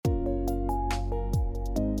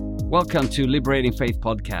Welcome to Liberating Faith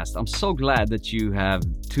Podcast. I'm so glad that you have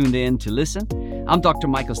tuned in to listen. I'm Dr.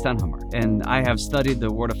 Mikael Stenhammar, and I have studied the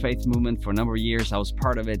Word of Faith movement for a number of years. I was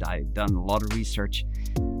part of it. I've done a lot of research,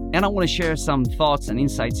 and I want to share some thoughts and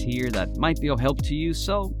insights here that might be of help to you.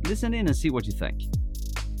 So listen in and see what you think.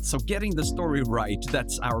 So getting the story right,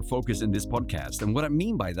 that's our focus in this podcast. And what I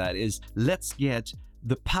mean by that is let's get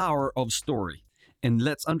the power of story. And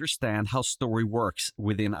let's understand how story works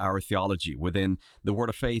within our theology, within the Word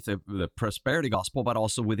of Faith, the prosperity gospel, but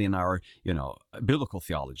also within our, biblical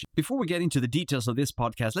theology. Before we get into the details of this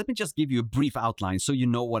podcast, let me just give you a brief outline so you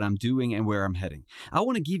know what I'm doing and where I'm heading. I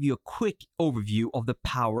want to give you a quick overview of the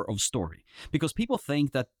power of story, because people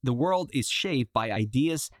think that the world is shaped by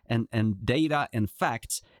ideas and data and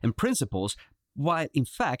facts and principles, while in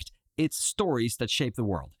fact, it's stories that shape the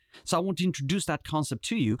world. So I want to introduce that concept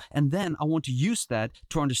to you, and then I want to use that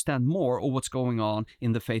to understand more of what's going on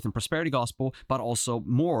in the faith and prosperity gospel, but also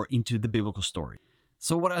more into the biblical story.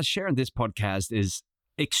 So what I share in this podcast is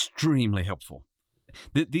extremely helpful.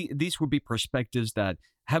 These would be perspectives that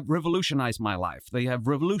have revolutionized my life. They have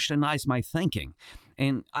revolutionized my thinking.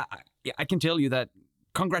 And I can tell you that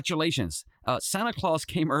congratulations. Santa Claus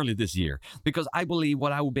came early this year, because I believe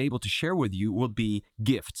what I will be able to share with you will be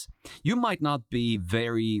gifts. You might not be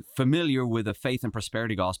very familiar with the faith and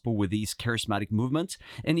prosperity gospel, with these charismatic movements.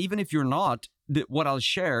 And even if you're not, what I'll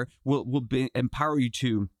share will empower you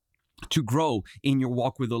to grow in your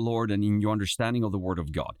walk with the Lord and in your understanding of the Word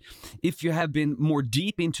of God. If you have been more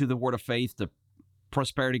deep into the Word of Faith, the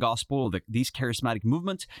prosperity gospel, these charismatic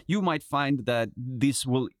movements, you might find that this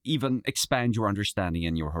will even expand your understanding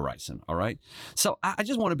and your horizon, all right? So I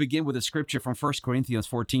just want to begin with a scripture from 1 Corinthians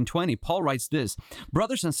 14:20. Paul writes this: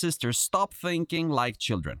 "Brothers and sisters, stop thinking like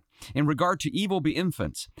children. In regard to evil, be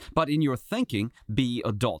infants, but in your thinking, be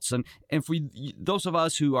adults." And for those of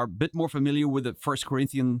us who are a bit more familiar with the 1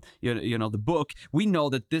 Corinthians, the book, we know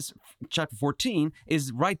that this chapter 14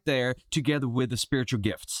 is right there together with the spiritual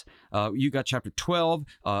gifts. You got chapter 12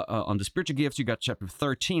 on the spiritual gifts. You got chapter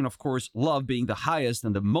 13, of course, love being the highest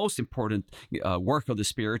and the most important work of the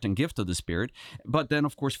Spirit and gift of the Spirit. But then,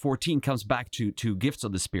 of course, 14 comes back to gifts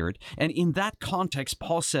of the Spirit. And in that context,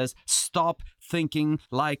 Paul says, stop thinking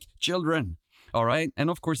like children. All right. And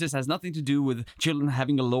of course, this has nothing to do with children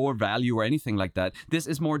having a lower value or anything like that. This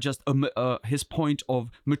is more just his point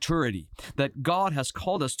of maturity, that God has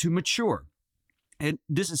called us to mature. And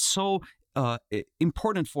this is so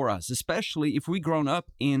important for us, especially if we've grown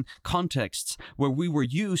up in contexts where we were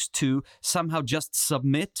used to somehow just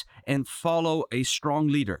submit and follow a strong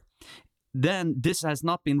leader. Then this has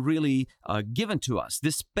not been really given to us,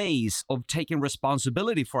 this space of taking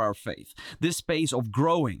responsibility for our faith, this space of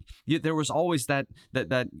growing. There was always that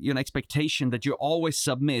expectation that you always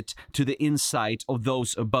submit to the insight of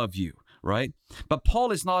those above you, right? But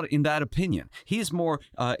Paul is not in that opinion. He is more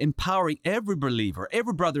empowering every believer,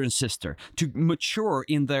 every brother and sister to mature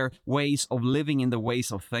in their ways of living, in the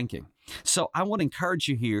ways of thinking. So I want to encourage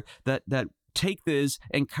you here that take these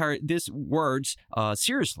words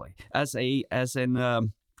seriously as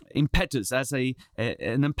an impetus, as an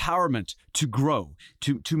empowerment to grow,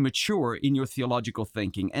 to mature in your theological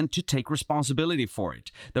thinking, and to take responsibility for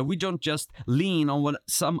it. That we don't just lean on what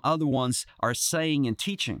some other ones are saying and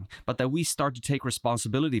teaching, but that we start to take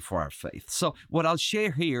responsibility for our faith. So what I'll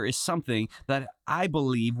share here is something that I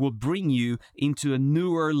believe will bring you into a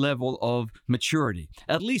newer level of maturity.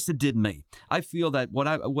 At least it did me. I feel that what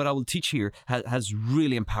I will teach here has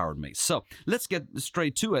really empowered me. So let's get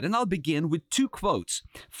straight to it. And I'll begin with two quotes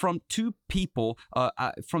from two people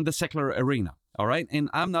from the secular arena. All right. And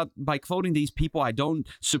I'm not, by quoting these people, I don't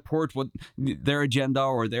support what their agenda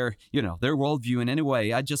or their worldview in any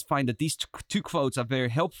way. I just find that these two quotes are very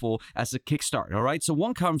helpful as a kickstart. All right. So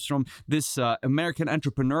one comes from this American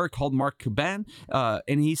entrepreneur called Mark Cuban,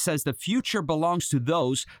 and he says, "The future belongs to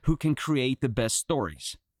those who can create the best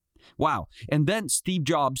stories." Wow. And then Steve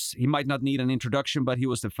Jobs, he might not need an introduction, but he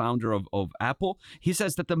was the founder of Apple. He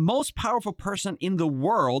says that the most powerful person in the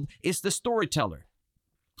world is the storyteller.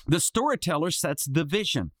 The storyteller sets the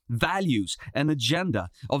vision, values, and agenda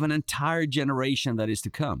of an entire generation that is to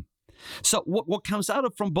come. So what comes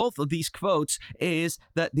out from both of these quotes is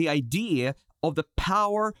that the idea of the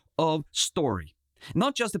power of story.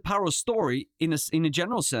 Not just the power of story in a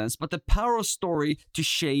general sense, but the power of story to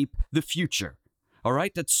shape the future. All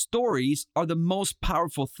right, that stories are the most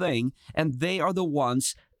powerful thing, and they are the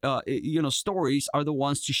ones stories are the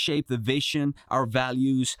ones to shape the vision, our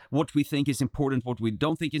values, what we think is important, what we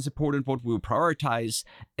don't think is important, what we will prioritize,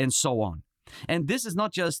 and so on. And this is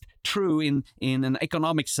not just true in an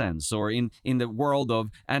economic sense or in the world of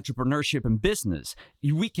entrepreneurship and business.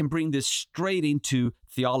 We can bring this straight into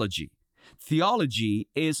theology. Theology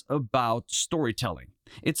is about storytelling.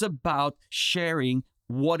 It's about sharing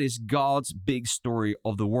what is God's big story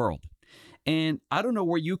of the world. And I don't know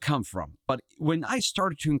where you come from, but when I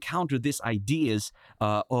started to encounter these ideas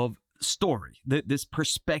of story, this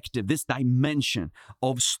perspective, this dimension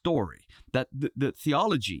of story, that the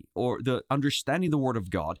theology or the understanding the Word of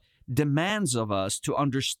God demands of us to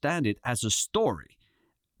understand it as a story,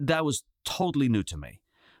 that was totally new to me.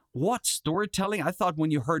 What, storytelling? I thought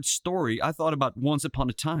when you heard story, I thought about Once Upon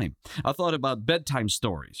a Time. I thought about bedtime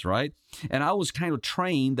stories, right? And I was kind of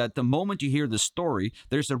trained that the moment you hear the story,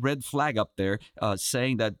 there's a red flag up there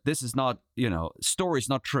saying that this is not, story is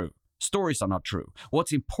not true. Stories are not true.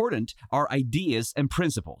 What's important are ideas and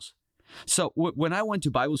principles. So when I went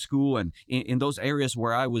to Bible school and in those areas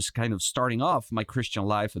where I was kind of starting off my Christian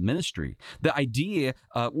life and ministry, the idea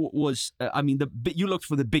was, you looked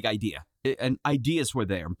for the big idea. And ideas were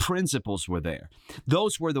there, and principles were there.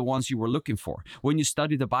 Those were the ones you were looking for. When you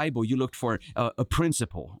studied the Bible, you looked for a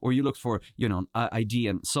principle, or you looked for, an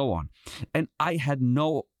idea, and so on. And I had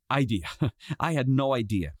no idea. I had no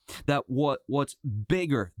idea that what's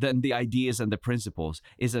bigger than the ideas and the principles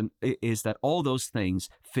is that all those things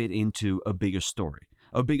fit into a bigger story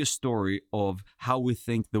of how we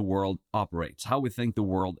think the world operates, how we think the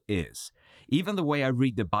world is. Even the way I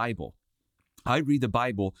read the Bible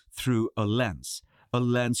through a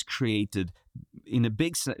lens created in a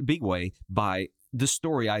big way by the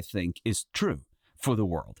story I think is true for the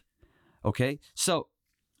world. Okay, so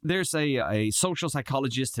there's a social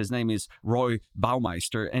psychologist, his name is Roy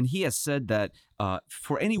Baumeister, and he has said that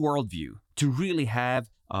for any worldview to really have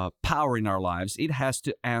power in our lives, it has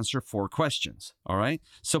to answer 4 questions, all right?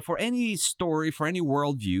 So for any story, for any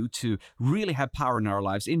worldview to really have power in our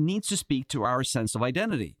lives, it needs to speak to our sense of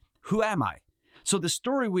identity. Who am I? So the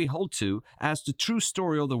story we hold to as the true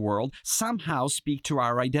story of the world somehow speak to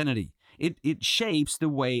our identity. It shapes the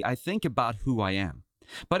way I think about who I am.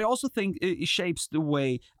 But I also think it shapes the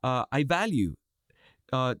way I value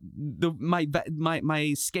my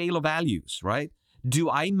scale of values, right? Do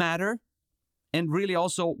I matter? And really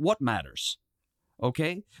also what matters?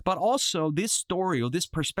 Okay? But also this story or this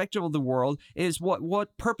perspective of the world is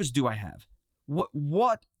what purpose do I have?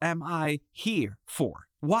 What am I here for?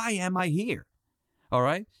 Why am I here? All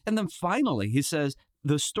right. And then finally, he says,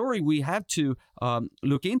 the story we have to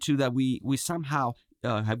look into that we somehow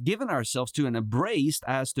have given ourselves to and embraced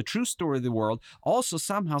as the true story of the world also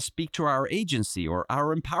somehow speak to our agency or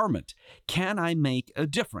our empowerment. Can I make a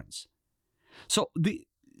difference? So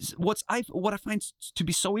what I find to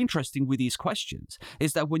be so interesting with these questions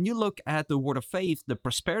is that when you look at the Word of Faith, the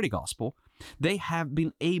prosperity gospel, they have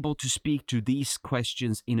been able to speak to these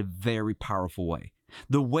questions in a very powerful way.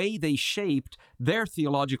 The way they shaped their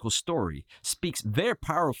theological story speaks very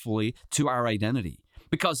powerfully to our identity,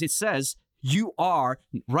 because it says you are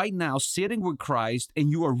right now sitting with Christ and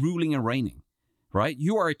you are ruling and reigning, right?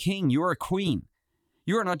 You are a king, you are a queen.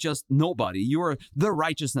 You are not just nobody. You are the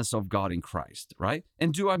righteousness of God in Christ, right?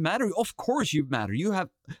 And do I matter? Of course you matter. You have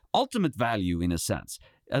ultimate value in a sense,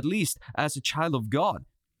 at least as a child of God.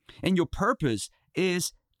 And your purpose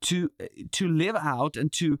is to live out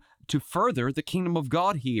and to further the kingdom of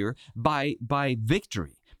God here by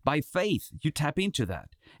victory, by faith. You tap into that.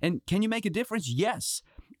 And can you make a difference? Yes.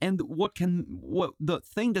 And what the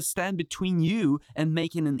thing that stands between you and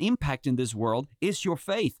making an impact in this world is your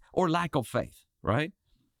faith or lack of faith, right?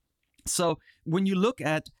 So when you look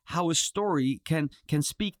at how a story can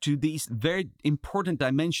speak to these very important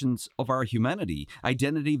dimensions of our humanity,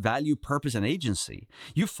 identity, value, purpose, and agency,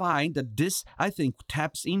 you find that this, I think,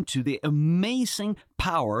 taps into the amazing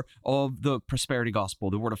power of the prosperity gospel,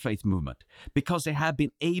 the Word of Faith movement, because they have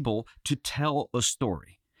been able to tell a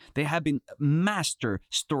story. They have been master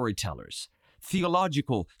storytellers,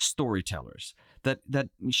 theological storytellers that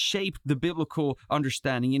shaped the biblical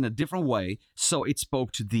understanding in a different way, so it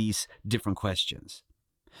spoke to these different questions.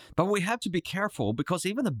 But we have to be careful, because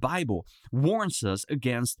even the Bible warns us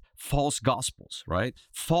against false gospels, right?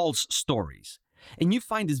 False stories. And you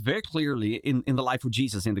find this very clearly in the life of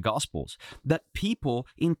Jesus in the Gospels, that people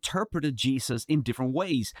interpreted Jesus in different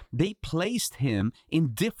ways. They placed him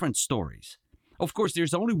in different stories. Of course,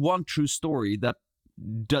 there's only one true story that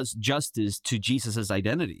does justice to Jesus's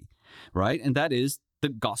identity, right? And that is the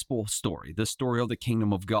gospel story, the story of the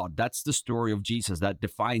kingdom of God. That's the story of Jesus that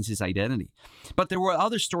defines his identity. But there were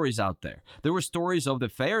other stories out there. There were stories of the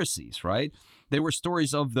Pharisees, right? There were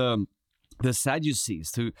stories of the the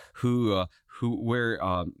Sadducees, who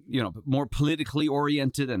were more politically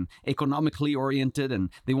oriented and economically oriented, and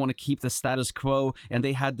they want to keep the status quo, and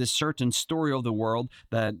they had this certain story of the world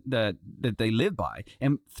that they lived by,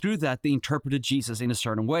 and through that they interpreted Jesus in a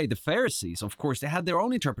certain way. The Pharisees, of course, they had their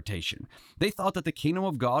own interpretation. They thought that the kingdom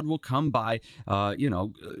of God will come by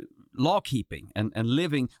law keeping and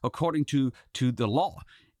living according to the law.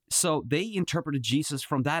 So they interpreted Jesus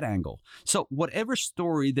from that angle. So whatever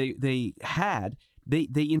story they had, they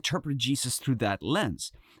interpreted Jesus through that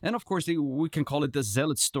lens. And of course, we can call it the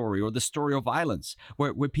zealot story or the story of violence,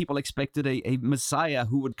 where people expected a Messiah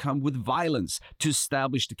who would come with violence to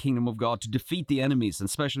establish the kingdom of God, to defeat the enemies, and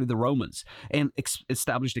especially the Romans, and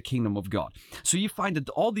establish the kingdom of God. So you find that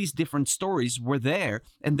all these different stories were there,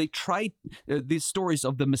 and they tried these stories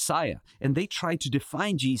of the Messiah, and they tried to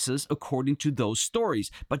define Jesus according to those stories.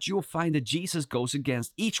 But you'll find that Jesus goes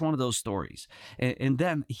against each one of those stories, and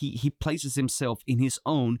then he places himself in his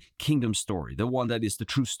own kingdom story, the one that is the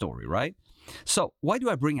true story, right? So why do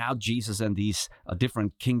I bring out Jesus and these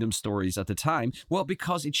different kingdom stories at the time? Well,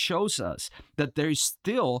 because it shows us that there is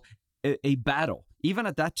still a battle, even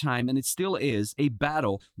at that time, and it still is a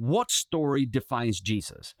battle. What story defines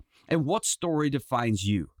Jesus? And what story defines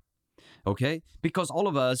you? Okay? Because all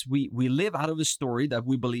of us, we live out of a story that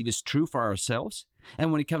we believe is true for ourselves.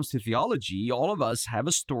 And when it comes to theology, all of us have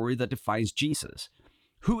a story that defines Jesus.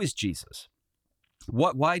 Who is Jesus?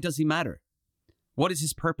 Why does he matter? What is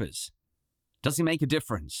his purpose? Does he make a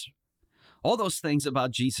difference? All those things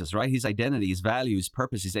about Jesus, right? His identity, his value, his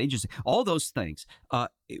purpose, his agency, all those things,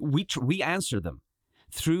 we answer them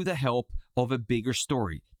through the help of a bigger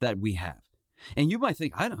story that we have. And you might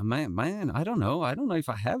think, I don't know if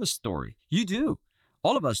I have a story. You do.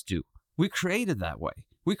 All of us do. We created that way.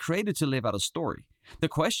 We created to live out a story. The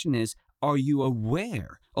question is, are you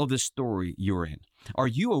aware of the story you're in? Are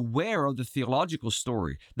you aware of the theological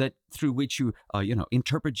story that through which you,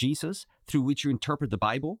 interpret Jesus, through which you interpret the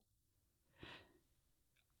Bible?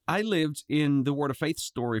 I lived in the Word of Faith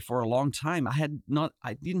story for a long time.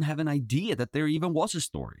 I didn't have an idea that there even was a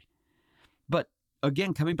story. But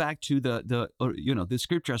again, coming back to the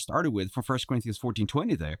scripture I started with from 1 Corinthians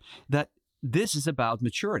 14:20 there, that this is about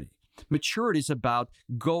maturity. Maturity is about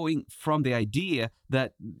going from the idea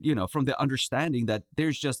that, from the understanding that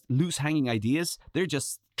there's just loose hanging ideas, they're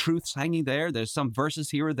just truths hanging there, there's some verses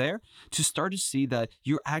here or there, to start to see that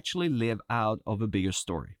you actually live out of a bigger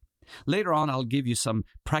story. Later on, I'll give you some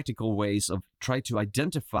practical ways of trying to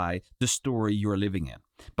identify the story you're living in.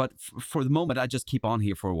 But for the moment, I just keep on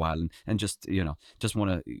here for a while and just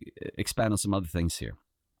want to expand on some other things here.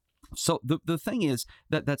 So the thing is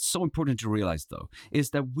that's so important to realize, though,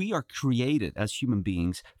 is that we are created as human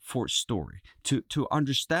beings for story, to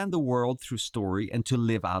understand the world through story and to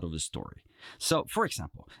live out of a story. So, for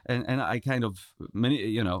example, and I kind of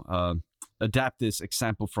adapt this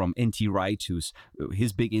example from N.T. Wright,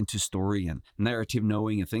 he's big into story and narrative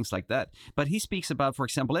knowing and things like that. But he speaks about, for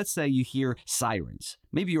example, let's say you hear sirens.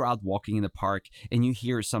 Maybe you're out walking in the park and you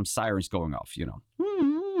hear some sirens going off,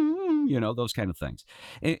 those kind of things.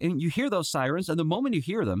 And you hear those sirens, and the moment you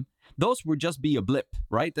hear them, those would just be a blip,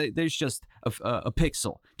 right? There's just a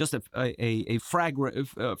pixel, just a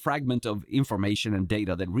fragment of information and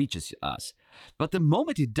data that reaches us. But the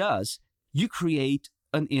moment it does, you create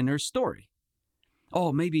an inner story.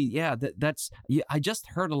 Oh, maybe, I just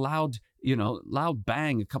heard a loud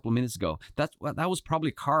bang a couple of minutes ago. That was probably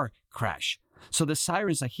a car crash. So the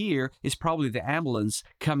sirens I hear is probably the ambulance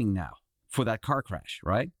coming now for that car crash,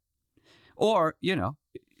 right? Or,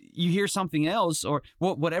 you hear something else, or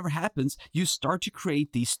whatever happens, you start to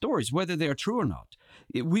create these stories, whether they're true or not.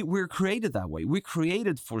 We're created that way. We're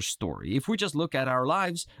created for story. If we just look at our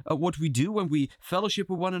lives, what we do when we fellowship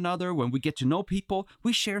with one another, when we get to know people,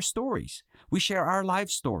 we share stories. We share our life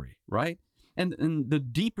story, right? And the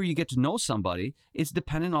deeper you get to know somebody, it's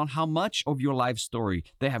dependent on how much of your life story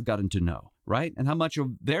they have gotten to know, right? And how much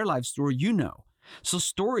of their life story you know. So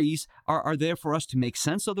stories are there for us to make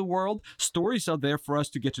sense of the world. Stories are there for us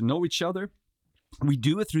to get to know each other. We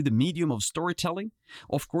do it through the medium of storytelling.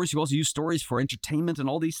 Of course, you also use stories for entertainment and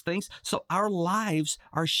all these things. So our lives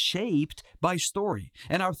are shaped by story,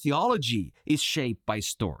 and our theology is shaped by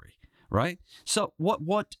story, right? So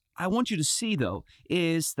what I want you to see, though,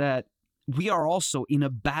 is that we are also in a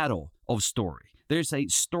battle of story. There's a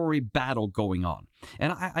story battle going on.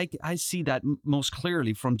 And I see that most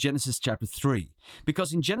clearly from Genesis chapter 3.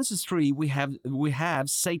 Because in Genesis 3, we have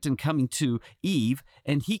Satan coming to Eve,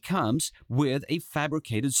 and he comes with a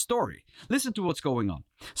fabricated story. Listen to what's going on.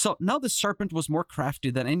 So now the serpent was more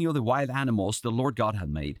crafty than any of the wild animals the Lord God had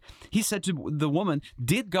made. He said to the woman,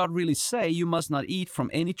 "Did God really say you must not eat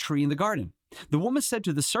from any tree in the garden?" The woman said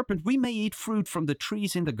to the serpent, "We may eat fruit from the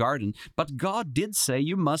trees in the garden, but God did say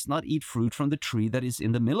you must not eat fruit from the tree that is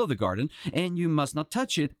in the middle of the garden, and you must not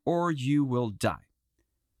touch it, or you will die."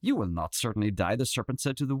 "You will not certainly die," the serpent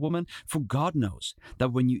said to the woman, "for God knows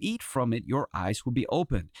that when you eat from it, your eyes will be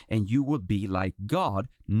opened, and you will be like God,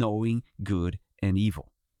 knowing good and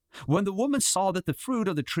evil." When the woman saw that the fruit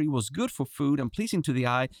of the tree was good for food and pleasing to the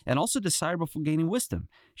eye, and also desirable for gaining wisdom,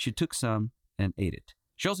 she took some and ate it.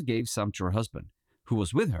 She also gave some to her husband, who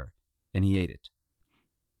was with her, and he ate it.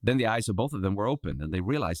 Then the eyes of both of them were opened, and they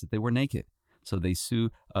realized that they were naked. So they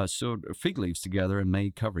sewed fig leaves together and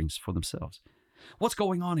made coverings for themselves. What's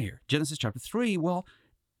going on here? Genesis chapter 3, well,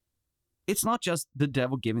 it's not just the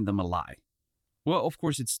devil giving them a lie. Well, of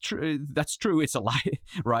course, it's true. That's true. It's a lie,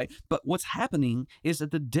 right? But what's happening is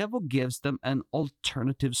that the devil gives them an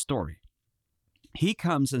alternative story. He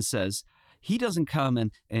comes and says, he doesn't come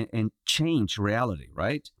and change reality,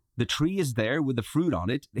 right? The tree is there with the fruit on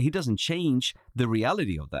it. He doesn't change the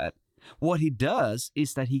reality of that. What he does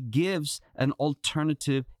is that he gives an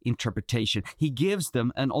alternative interpretation. He gives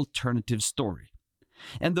them an alternative story.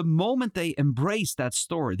 And the moment they embrace that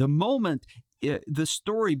story, the moment the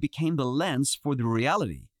story became the lens for the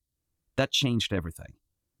reality, that changed everything.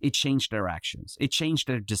 It changed their actions. It changed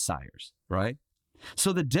their desires, right?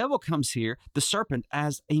 So the devil comes here, the serpent,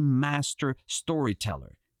 as a master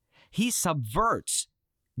storyteller. He subverts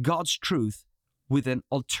God's truth with an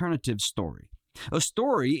alternative story. A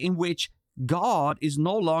story in which God is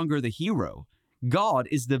no longer the hero. God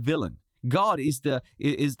is the villain. God is the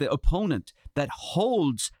opponent that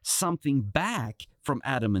holds something back from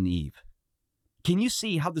Adam and Eve. Can you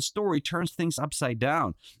see how the story turns things upside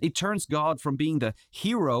down? It turns God from being the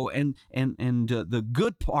hero and the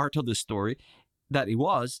good part of the story that he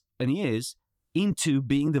was and he is, into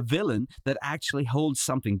being the villain that actually holds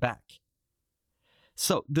something back.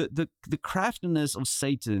 So the craftiness of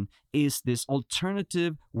Satan is this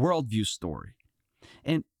alternative worldview story.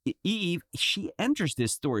 And Eve, she enters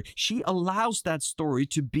this story. She allows that story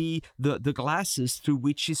to be the glasses through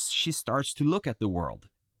which she starts to look at the world.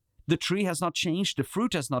 The tree has not changed. The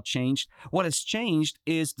fruit has not changed. What has changed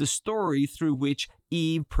is the story through which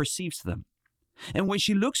Eve perceives them. And when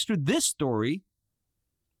she looks through this story,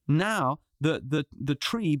 now the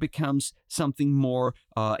tree becomes something more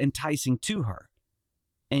enticing to her.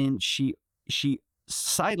 And she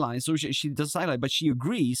sidelines, or she does sideline, but she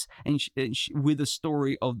agrees with the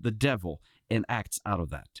story of the devil and acts out of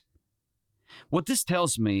that. What this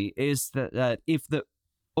tells me is that if the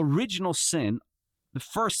original sin, the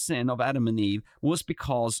first sin of Adam and Eve, was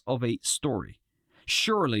because of a story,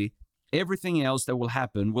 surely everything else that will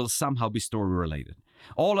happen will somehow be story related.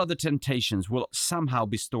 All other temptations will somehow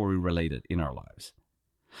be story related in our lives.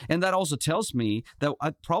 And that also tells me that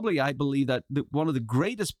I believe that one of the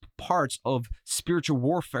greatest parts of spiritual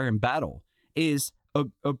warfare and battle is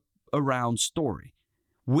around story,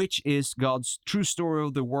 which is God's true story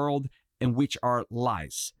of the world and which are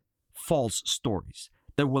lies, false stories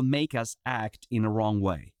that will make us act in a wrong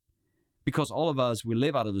way. Because all of us, we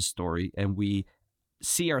live out of the story and we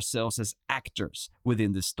see ourselves as actors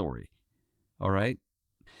within this story. All right?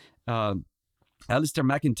 Alistair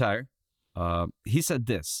McIntyre, he said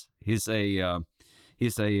this. He's a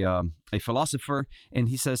philosopher, and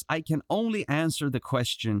he says, "I can only answer the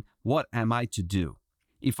question, what am I to do,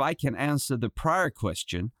 if I can answer the prior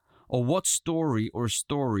question, or what story or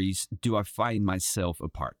stories do I find myself a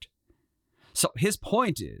part?" So his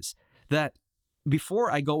point is that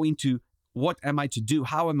before I go into what am I to do,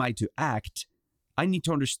 how am I to act, I need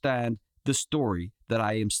to understand the story that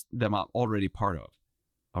I'm already part of.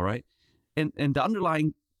 All right? And the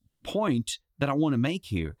underlying point that I want to make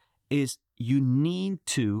here is you need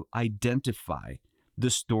to identify the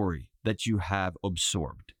story that you have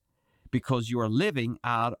absorbed, because you are living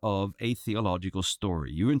out of a theological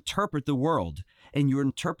story. You interpret the world and you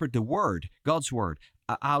interpret the word, God's word,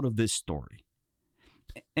 out of this story.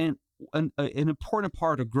 And an important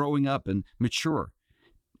part of growing up and mature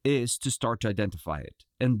is to start to identify it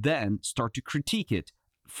and then start to critique it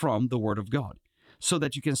from the word of God, so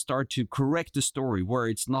that you can start to correct the story where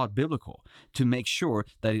it's not biblical, to make sure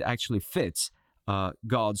that it actually fits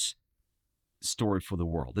God's story for the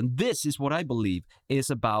world. And this is what I believe is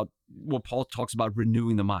about what Paul talks about,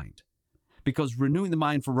 renewing the mind. Because renewing the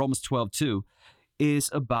mind for Romans 12:2, is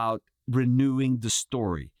about renewing the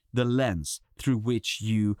story, the lens through which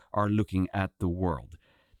you are looking at the world.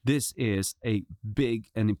 This is a big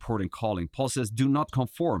and important calling. Paul says, do not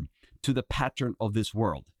conform to the pattern of this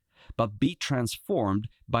world, but be transformed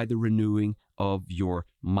by the renewing of your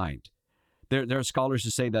mind. There are scholars who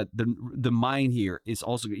say that the mind here is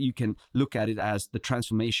also, you can look at it as the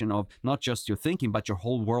transformation of not just your thinking, but your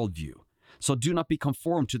whole worldview. So do not be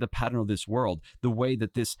conformed to the pattern of this world, the way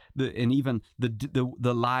that and even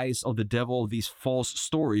the lies of the devil, these false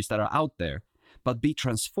stories that are out there, but be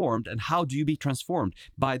transformed. And how do you be transformed?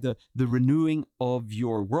 By the renewing of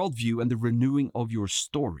your worldview and the renewing of your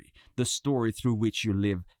story, the story through which you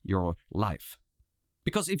live your life.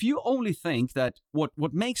 Because if you only think that what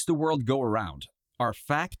makes the world go around are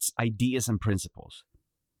facts, ideas, and principles,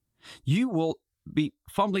 you will be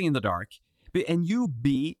fumbling in the dark, and you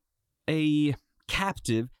be a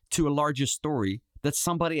captive to a larger story that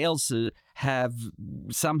somebody else have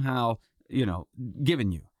somehow,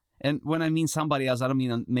 given you. And when I mean somebody else, I don't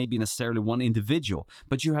mean maybe necessarily one individual,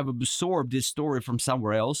 but you have absorbed this story from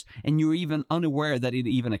somewhere else, and you're even unaware that it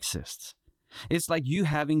even exists. It's like you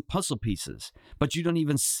having puzzle pieces, but you don't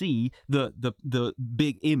even see the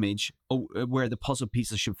big image where the puzzle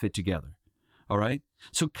pieces should fit together. All right?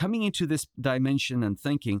 So coming into this dimension and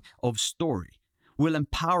thinking of story will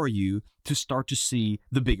empower you to start to see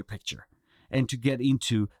the bigger picture and to get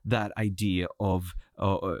into that idea of,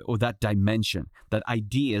 or that dimension, that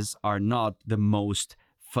ideas are not the most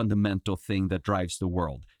fundamental thing that drives the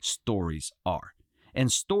world. Stories are. And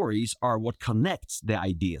stories are what connects the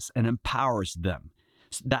ideas and empowers them.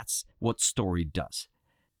 That's what story does.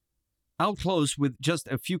 I'll close with just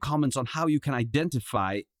a few comments on how you can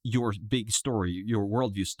identify your big story, your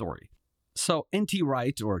worldview story. So N.T.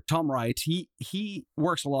 Wright, or Tom Wright, he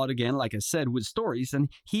works a lot, again, like I said, with stories, and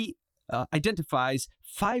he identifies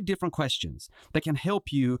 5 different questions that can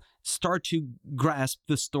help you start to grasp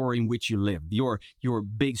the story in which you live, your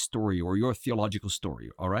big story or your theological story.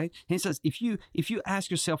 All right. And he says, if you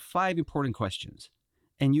ask yourself 5 important questions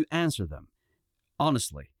and you answer them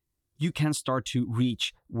honestly, you can start to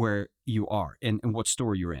reach where you are and what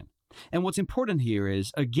story you're in. And what's important here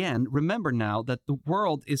is, again, remember now that the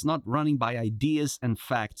world is not running by ideas and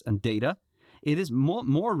facts and data. It is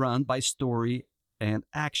more run by story and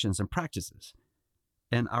actions and practices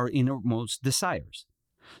and our innermost desires.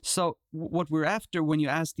 So what we're after when you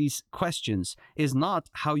ask these questions is not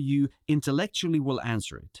how you intellectually will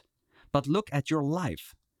answer it, but look at your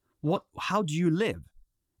life. How do you live?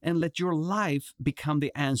 And let your life become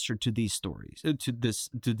the answer to these stories,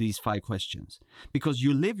 to these 5 questions, because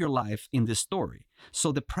you live your life in this story.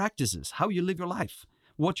 So the practices, how you live your life,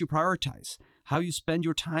 what you prioritize, how you spend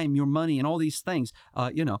your time, your money, and all these things,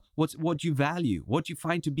 what you value, what you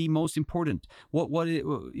find to be most important, what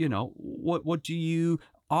do you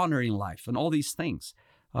honor in life, and all these things,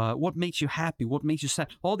 what makes you happy, what makes you sad,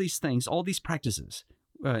 all these things, all these practices.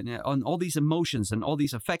 On all these emotions and all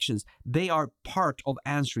these affections, they are part of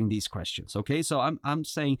answering these questions. Okay, so I'm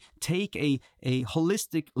saying take a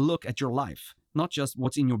holistic look at your life, not just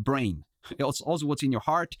what's in your brain. It's also what's in your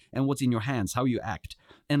heart and what's in your hands, how you act,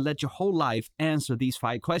 and let your whole life answer these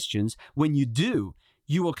 5 questions. When you do,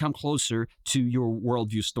 you will come closer to your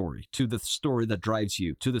worldview story, to the story that drives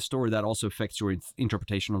you, to the story that also affects your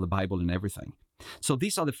interpretation of the Bible and everything. So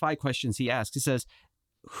these are the 5 questions he asks. He says,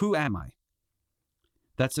 who am I?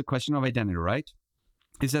 That's a question of identity, right?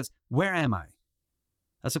 He says, where am I?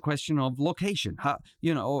 That's a question of location, how,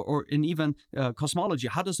 or in even cosmology.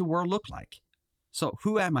 How does the world look like? So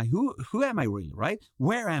who am I? Who am I really, right?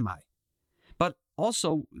 Where am I? But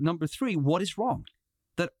also, number 3, what is wrong?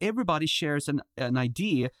 That everybody shares an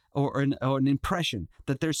idea or an impression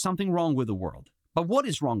that there's something wrong with the world. But what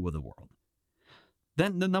is wrong with the world?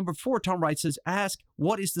 Then the number 4, Tom Wright says, ask,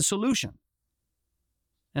 what is the solution?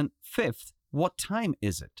 And 5th, what time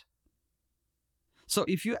is it? So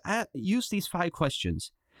if you use these 5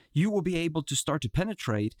 questions, you will be able to start to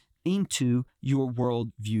penetrate into your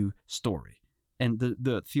worldview story and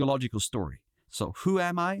the theological story. So who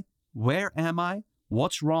am I? Where am I?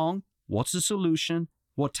 What's wrong? What's the solution?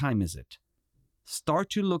 What time is it? Start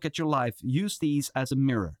to look at your life. Use these as a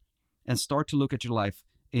mirror and start to look at your life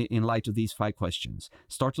in light of these 5 questions.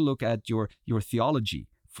 Start to look at your theology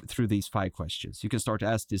through these 5 questions. You can start to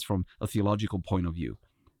ask this from a theological point of view,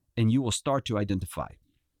 and you will start to identify.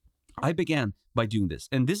 I began by doing this,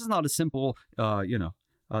 and this is not a simple,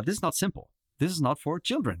 this is not simple. This is not for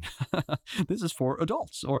children. This is for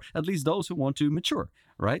adults, or at least those who want to mature,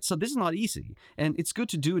 right? So this is not easy, and it's good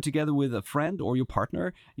to do it together with a friend or your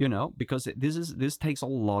partner, because this takes a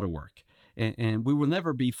lot of work, and we will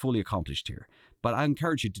never be fully accomplished here. But I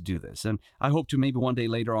encourage you to do this. And I hope to maybe one day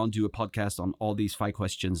later on do a podcast on all these 5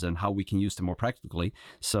 questions and how we can use them more practically.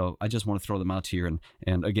 So I just want to throw them out here.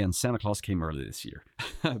 And again, Santa Claus came early this year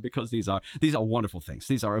because these are wonderful things.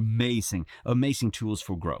 These are amazing tools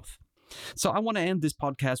for growth. So I want to end this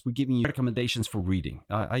podcast with giving you recommendations for reading.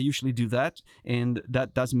 I usually do that, and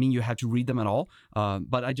that doesn't mean you have to read them at all.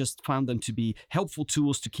 But I just found them to be helpful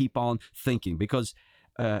tools to keep on thinking, because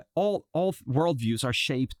all worldviews are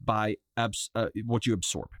shaped by what you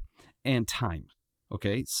absorb and time.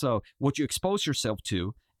 Okay, so what you expose yourself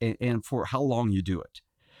to and for how long you do it.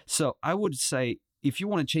 So I would say, if you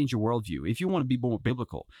want to change your worldview, if you want to be more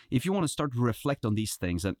biblical, if you want to start to reflect on these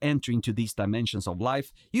things and enter into these dimensions of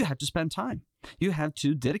life, you have to spend time. You have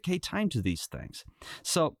to dedicate time to these things.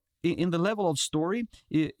 So in the level of story,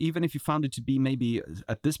 even if you found it to be maybe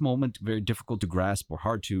at this moment very difficult to grasp or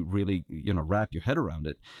hard to really wrap your head around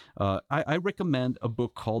it, I recommend a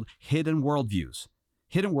book called Hidden Worldviews.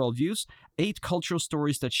 Hidden Worldviews, 8 cultural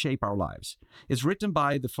stories that shape our lives. It's written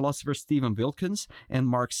by the philosophers Stephen Wilkins and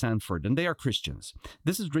Mark Sanford, and they are Christians.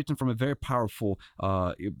 This is written from a very powerful,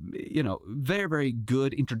 very, very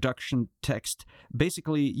good introduction text.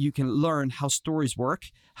 Basically, you can learn how stories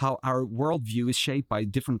work, how our worldview is shaped by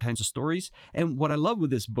different kinds of stories. And what I love with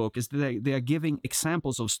this book is that they are giving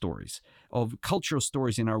examples of stories, of cultural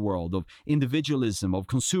stories in our world, of individualism, of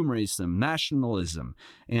consumerism, nationalism,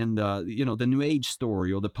 and the New Age story,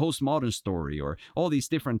 or the postmodern story, or all these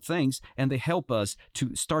different things, and they help us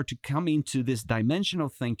to start to come into this dimension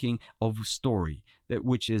of thinking of story,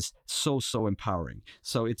 which is so empowering.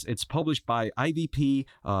 So it's published by IVP.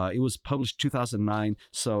 It was published 2009,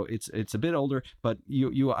 so it's a bit older, but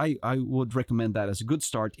I would recommend that as a good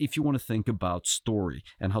start if you want to think about story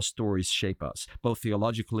and how stories shape us, both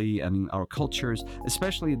theologically and in our cultures,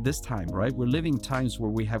 especially this time, right? We're living times where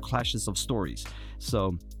we have clashes of stories.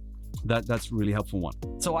 So that's a really helpful one.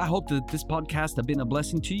 So I hope that this podcast has been a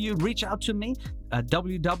blessing to you. Reach out to me at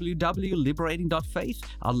www.liberating.faith.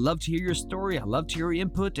 I'd love to hear your story. I'd love to hear your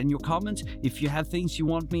input and your comments. If you have things you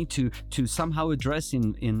want me to somehow address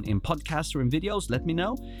in podcasts or in videos, let me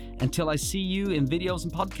know. Until I see you in videos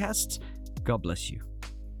and podcasts, God bless you.